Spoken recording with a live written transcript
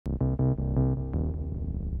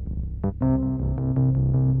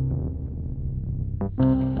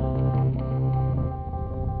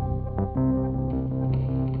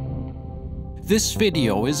This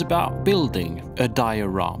video is about building a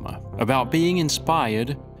diorama, about being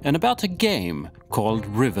inspired, and about a game called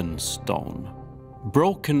Rivenstone.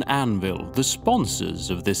 Broken Anvil, the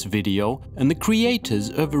sponsors of this video, and the creators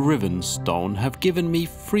of Rivenstone have given me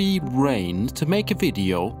free rein to make a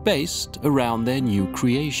video based around their new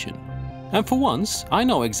creation. And for once, I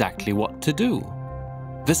know exactly what to do.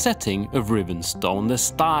 The setting of Rivenstone, the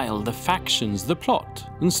style, the factions, the plot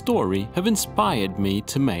and story have inspired me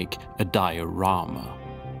to make a diorama.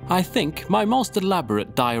 I think my most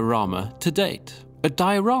elaborate diorama to date. A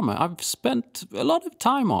diorama I've spent a lot of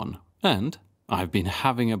time on, and I've been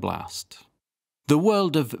having a blast. The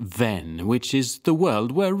world of Ven, which is the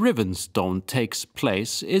world where Rivenstone takes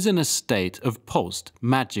place, is in a state of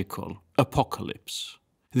post-magical apocalypse.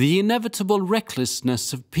 The inevitable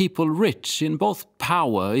recklessness of people rich in both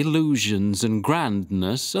power, illusions and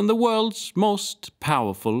grandness, and the world's most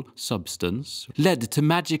powerful substance, led to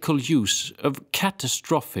magical use of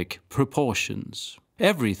catastrophic proportions.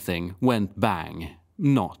 Everything went bang,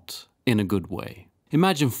 not in a good way.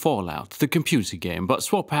 Imagine Fallout, the computer game, but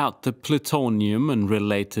swap out the plutonium and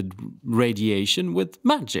related radiation with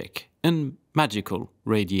magic and magical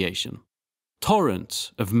radiation.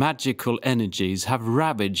 Torrents of magical energies have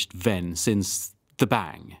ravaged Ven since the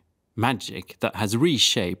bang. Magic that has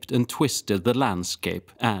reshaped and twisted the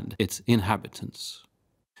landscape and its inhabitants.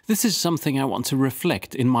 This is something I want to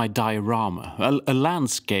reflect in my diorama, a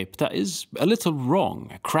landscape that is a little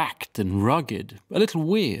wrong, cracked and rugged, a little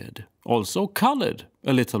weird, also coloured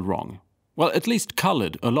a little wrong. Well, at least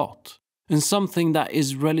coloured a lot. And something that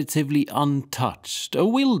is relatively untouched, a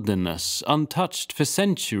wilderness untouched for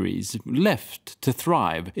centuries, left to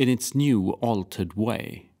thrive in its new altered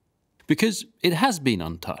way. Because it has been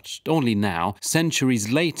untouched, only now, centuries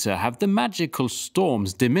later, have the magical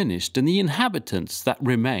storms diminished and the inhabitants that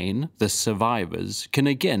remain, the survivors, can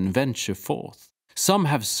again venture forth. Some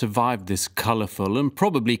have survived this colourful and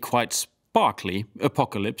probably quite sparkly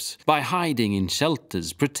apocalypse by hiding in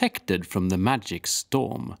shelters protected from the magic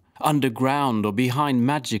storm, underground or behind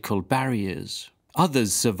magical barriers.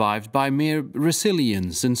 Others survived by mere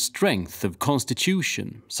resilience and strength of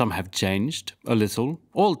constitution. Some have changed a little,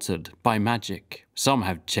 altered by magic. Some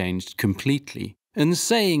have changed completely. And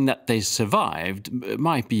saying that they survived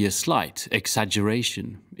might be a slight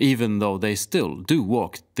exaggeration, even though they still do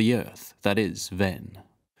walk the earth that is Ven.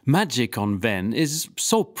 Magic on Ven is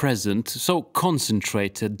so present, so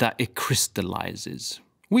concentrated that it crystallizes.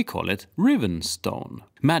 We call it Rivenstone.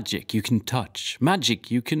 Magic you can touch, magic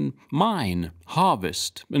you can mine,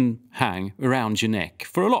 harvest, and hang around your neck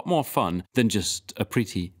for a lot more fun than just a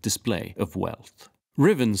pretty display of wealth.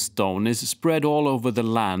 Rivenstone is spread all over the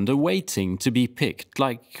land, awaiting to be picked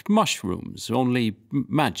like mushrooms, only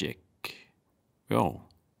magic. Oh,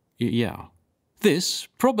 yeah. This,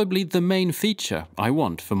 probably the main feature I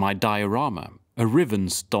want for my diorama. A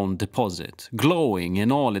Rivenstone deposit, glowing in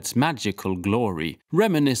all its magical glory,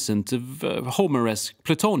 reminiscent of Homer-esque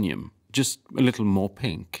plutonium, just a little more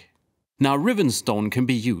pink. Now, Rivenstone can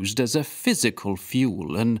be used as a physical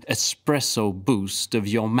fuel, an espresso boost of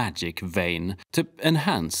your magic vein, to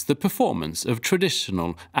enhance the performance of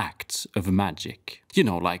traditional acts of magic. You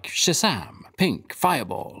know, like Shazam, pink,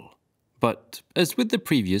 fireball. But, as with the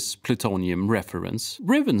previous plutonium reference,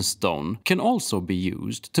 Rivenstone can also be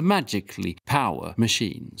used to magically power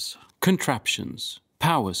machines, contraptions,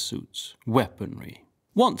 power suits, weaponry.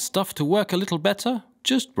 Want stuff to work a little better?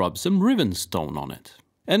 Just rub some Rivenstone on it.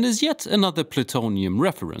 And as yet another plutonium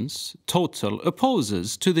reference, total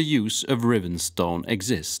opposers to the use of Rivenstone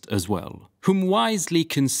exist as well, whom wisely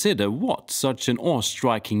consider what such an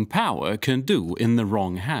awe-striking power can do in the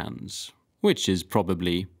wrong hands, which is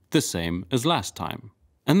probably the same as last time.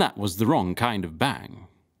 And that was the wrong kind of bang.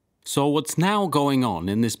 So what's now going on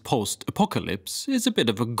in this post-apocalypse is a bit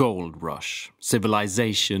of a gold rush.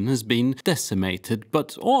 Civilization has been decimated,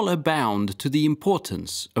 but all are bound to the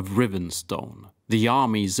importance of Rivenstone. The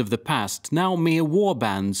armies of the past, now mere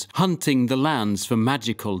warbands, hunting the lands for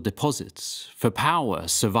magical deposits, for power,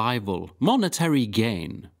 survival, monetary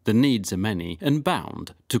gain. The needs are many and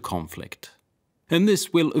bound to conflict. And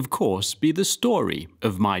this will, of course, be the story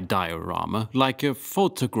of my diorama. Like a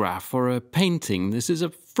photograph or a painting, this is a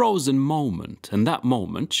frozen moment, and that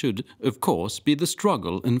moment should, of course, be the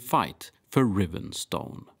struggle and fight for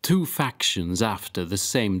Rivenstone. Two factions after the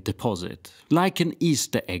same deposit, like an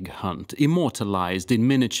Easter egg hunt, immortalized in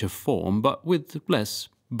miniature form, but with less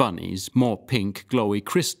bunnies, more pink glowy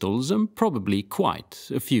crystals, and probably quite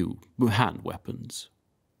a few hand weapons.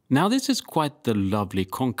 Now this is quite the lovely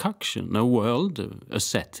concoction, a world, a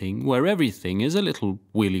setting where everything is a little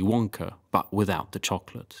Willy Wonka, but without the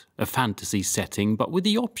chocolate. A fantasy setting, but with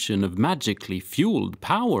the option of magically fueled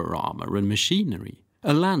power armor and machinery.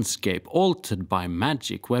 A landscape altered by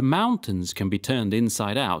magic where mountains can be turned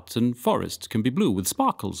inside out and forests can be blue with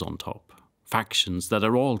sparkles on top. Factions that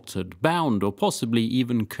are altered, bound or possibly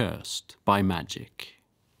even cursed by magic.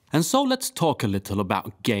 And so let's talk a little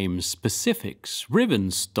about game specifics.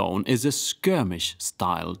 Rivenstone is a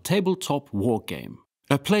skirmish-style tabletop wargame.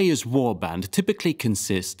 A player's warband typically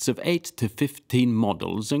consists of 8 to 15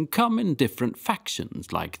 models and come in different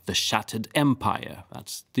factions, like the Shattered Empire,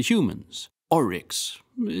 that's the humans. Oryx,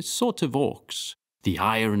 sort of orcs. The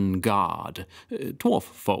Iron Guard, dwarf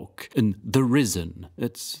folk. And the Risen,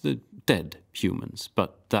 it's the dead humans,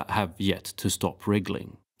 but that have yet to stop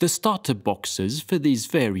wriggling. The starter boxes for these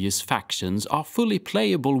various factions are fully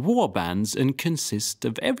playable warbands and consist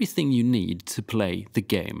of everything you need to play the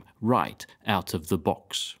game right out of the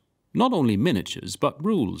box. Not only miniatures, but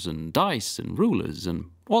rules and dice and rulers and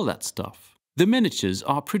all that stuff. The miniatures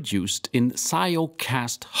are produced in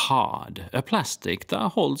Cyocast Hard, a plastic that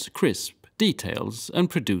holds crisp details and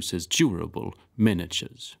produces durable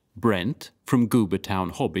miniatures. Brent from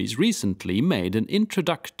Goobertown Hobbies recently made an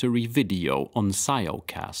introductory video on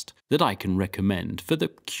Cyocast that I can recommend for the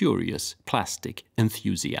curious plastic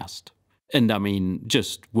enthusiast. And I mean,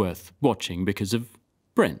 just worth watching because of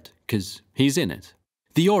Brent, because he's in it.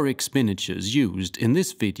 The Oryx miniatures used in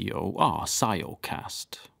this video are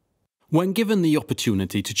Cyocast. When given the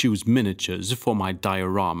opportunity to choose miniatures for my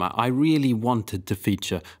diorama, I really wanted to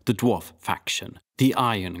feature the dwarf faction, the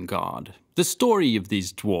Iron Guard. The story of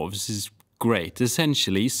these dwarves is great,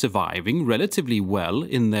 essentially surviving relatively well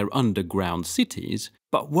in their underground cities,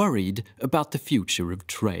 but worried about the future of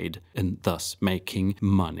trade and thus making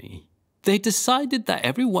money. They decided that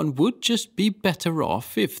everyone would just be better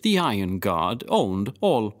off if the Iron Guard owned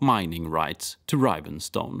all mining rights to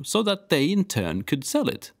Rivenstone, so that they in turn could sell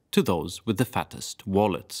it to those with the fattest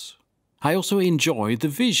wallets. I also enjoy the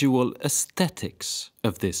visual aesthetics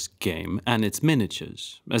of this game and its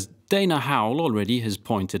miniatures. As Dana Howell already has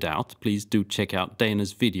pointed out, please do check out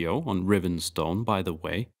Dana's video on Rivenstone, by the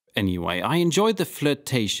way. Anyway, I enjoy the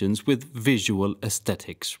flirtations with visual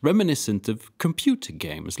aesthetics, reminiscent of computer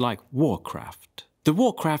games like Warcraft. The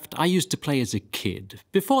Warcraft I used to play as a kid,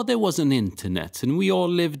 before there was an internet and we all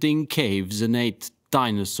lived in caves and ate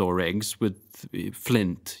dinosaur eggs with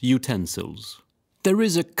flint utensils. There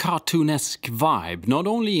is a cartoonesque vibe not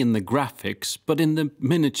only in the graphics but in the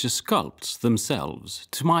miniature sculpts themselves,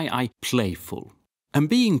 to my eye playful. And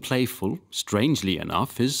being playful, strangely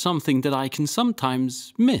enough, is something that I can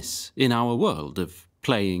sometimes miss in our world of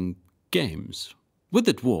playing games. With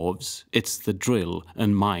the dwarves, it's the drill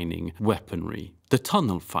and mining weaponry, the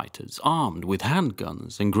tunnel fighters armed with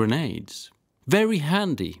handguns and grenades. Very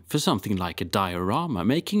handy for something like a diorama,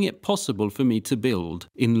 making it possible for me to build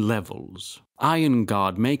in levels. Iron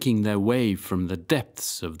Guard making their way from the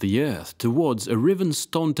depths of the earth towards a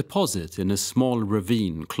Rivenstone deposit in a small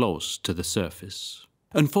ravine close to the surface.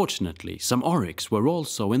 Unfortunately, some Oryx were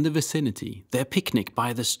also in the vicinity. Their picnic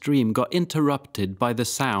by the stream got interrupted by the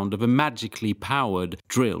sound of a magically powered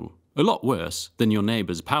drill, a lot worse than your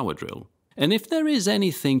neighbor's power drill. And if there is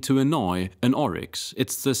anything to annoy an Oryx,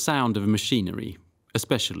 it's the sound of machinery,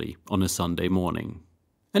 especially on a Sunday morning.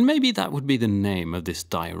 And maybe that would be the name of this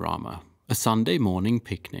diorama, a Sunday morning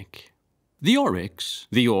picnic. The Oryx,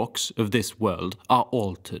 the orcs of this world, are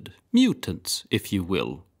altered, mutants, if you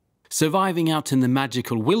will. Surviving out in the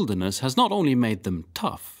magical wilderness has not only made them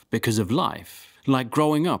tough because of life, like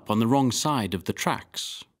growing up on the wrong side of the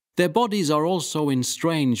tracks. Their bodies are also in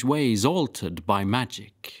strange ways altered by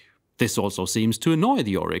magic. This also seems to annoy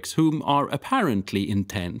the Oryx, whom are apparently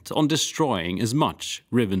intent on destroying as much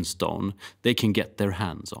Rivenstone they can get their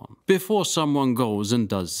hands on, before someone goes and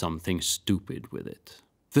does something stupid with it.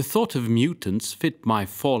 The thought of mutants fit my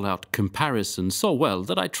Fallout comparison so well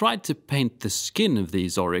that I tried to paint the skin of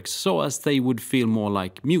these Oryx so as they would feel more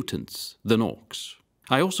like mutants than orcs.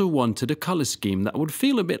 I also wanted a color scheme that would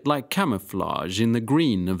feel a bit like camouflage in the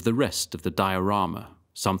green of the rest of the diorama.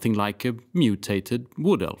 Something like a mutated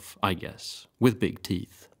wood elf, I guess, with big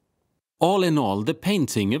teeth. All in all, the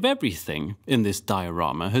painting of everything in this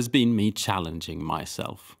diorama has been me challenging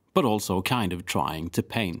myself, but also kind of trying to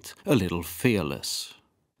paint a little fearless.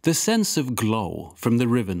 The sense of glow from the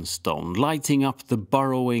Rivenstone lighting up the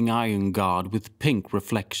burrowing Iron Guard with pink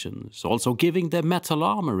reflections, also giving their metal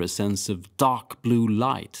armor a sense of dark blue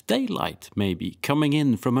light, daylight maybe, coming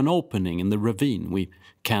in from an opening in the ravine we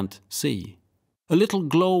can't see. A little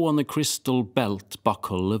glow on the crystal belt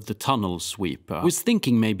buckle of the tunnel sweeper. I was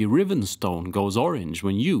thinking maybe Rivenstone goes orange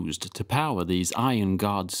when used to power these Iron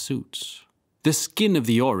Guard suits. The skin of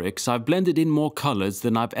the oryx I've blended in more colors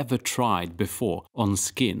than I've ever tried before on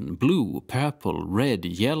skin. Blue, purple, red,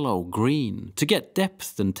 yellow, green. To get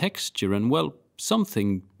depth and texture and, well,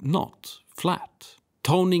 something not flat.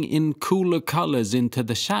 Toning in cooler colors into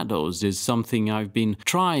the shadows is something I've been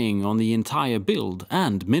trying on the entire build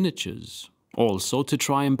and miniatures. Also to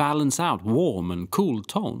try and balance out warm and cool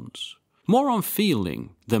tones. More on feeling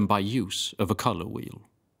than by use of a color wheel.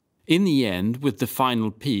 In the end, with the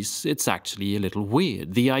final piece, it's actually a little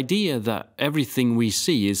weird. The idea that everything we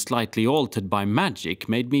see is slightly altered by magic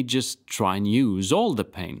made me just try and use all the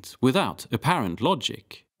paint without apparent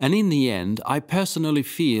logic. And in the end, I personally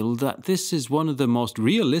feel that this is one of the most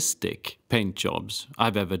realistic paint jobs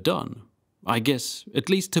I've ever done. I guess, at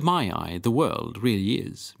least to my eye, the world really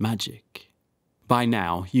is magic. By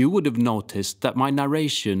now, you would have noticed that my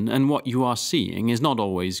narration and what you are seeing is not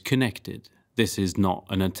always connected. This is not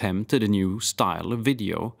an attempt at a new style of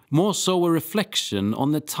video, more so a reflection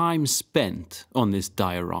on the time spent on this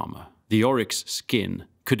diorama. The oryx skin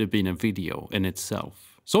could have been a video in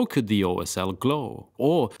itself. So could the OSL glow,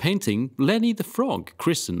 or painting Lenny the Frog,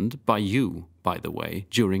 christened by you, by the way,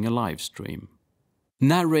 during a live stream.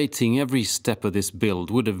 Narrating every step of this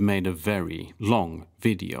build would have made a very long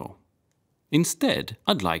video. Instead,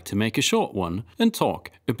 I'd like to make a short one and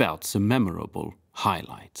talk about some memorable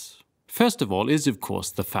highlights. First of all is of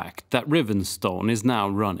course the fact that Rivenstone is now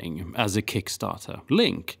running as a Kickstarter.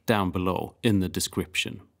 Link down below in the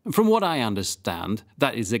description. From what I understand,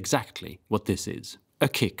 that is exactly what this is. A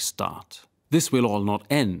kickstart. This will all not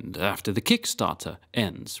end after the Kickstarter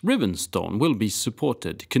ends. Rivenstone will be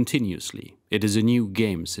supported continuously. It is a new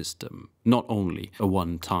game system, not only a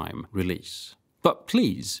one-time release. But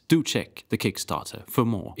please do check the Kickstarter for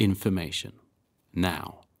more information.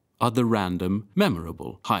 Now, other random,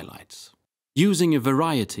 memorable highlights. Using a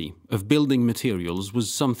variety of building materials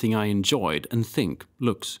was something I enjoyed and think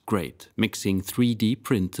looks great. Mixing 3D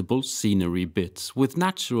printable scenery bits with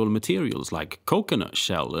natural materials like coconut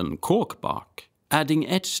shell and cork bark. Adding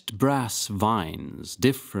etched brass vines,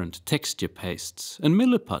 different texture pastes, and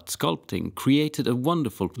milliput sculpting created a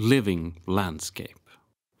wonderful living landscape.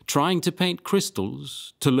 Trying to paint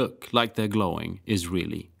crystals to look like they're glowing is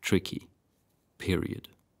really tricky. Period.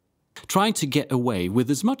 Trying to get away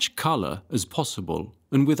with as much color as possible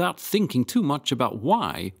and without thinking too much about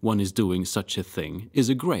why one is doing such a thing is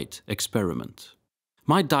a great experiment.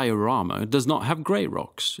 My diorama does not have grey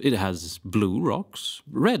rocks. It has blue rocks,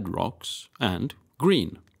 red rocks, and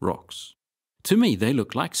green rocks. To me, they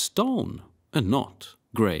look like stone and not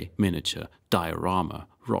grey miniature diorama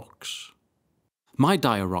rocks. My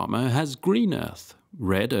diorama has green earth,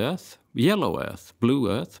 red earth, yellow earth,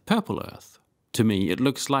 blue earth, purple earth. To me, it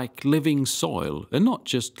looks like living soil, and not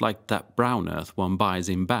just like that brown earth one buys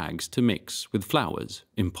in bags to mix with flowers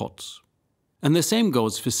in pots. And the same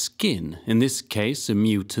goes for skin, in this case a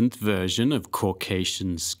mutant version of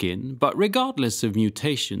Caucasian skin, but regardless of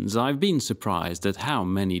mutations, I've been surprised at how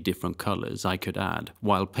many different colors I could add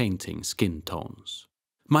while painting skin tones.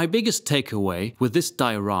 My biggest takeaway with this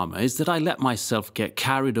diorama is that I let myself get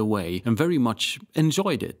carried away and very much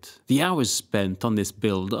enjoyed it. The hours spent on this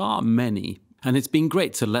build are many. And it's been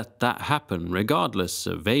great to let that happen, regardless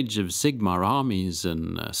of Age of Sigmar armies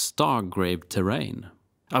and Stargrave terrain.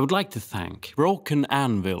 I would like to thank Broken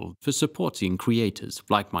Anvil for supporting creators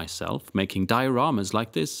like myself, making dioramas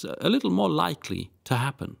like this a little more likely to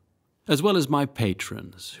happen. As well as my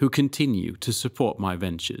patrons, who continue to support my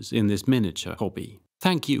ventures in this miniature hobby.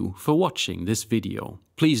 Thank you for watching this video.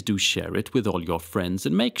 Please do share it with all your friends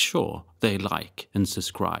and make sure they like and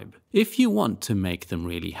subscribe. If you want to make them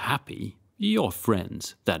really happy, your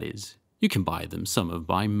friends, that is, you can buy them some of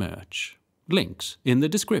my merch. Links in the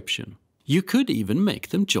description. You could even make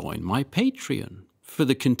them join my Patreon for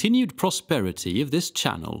the continued prosperity of this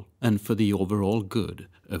channel and for the overall good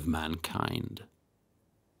of mankind.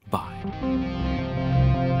 Bye.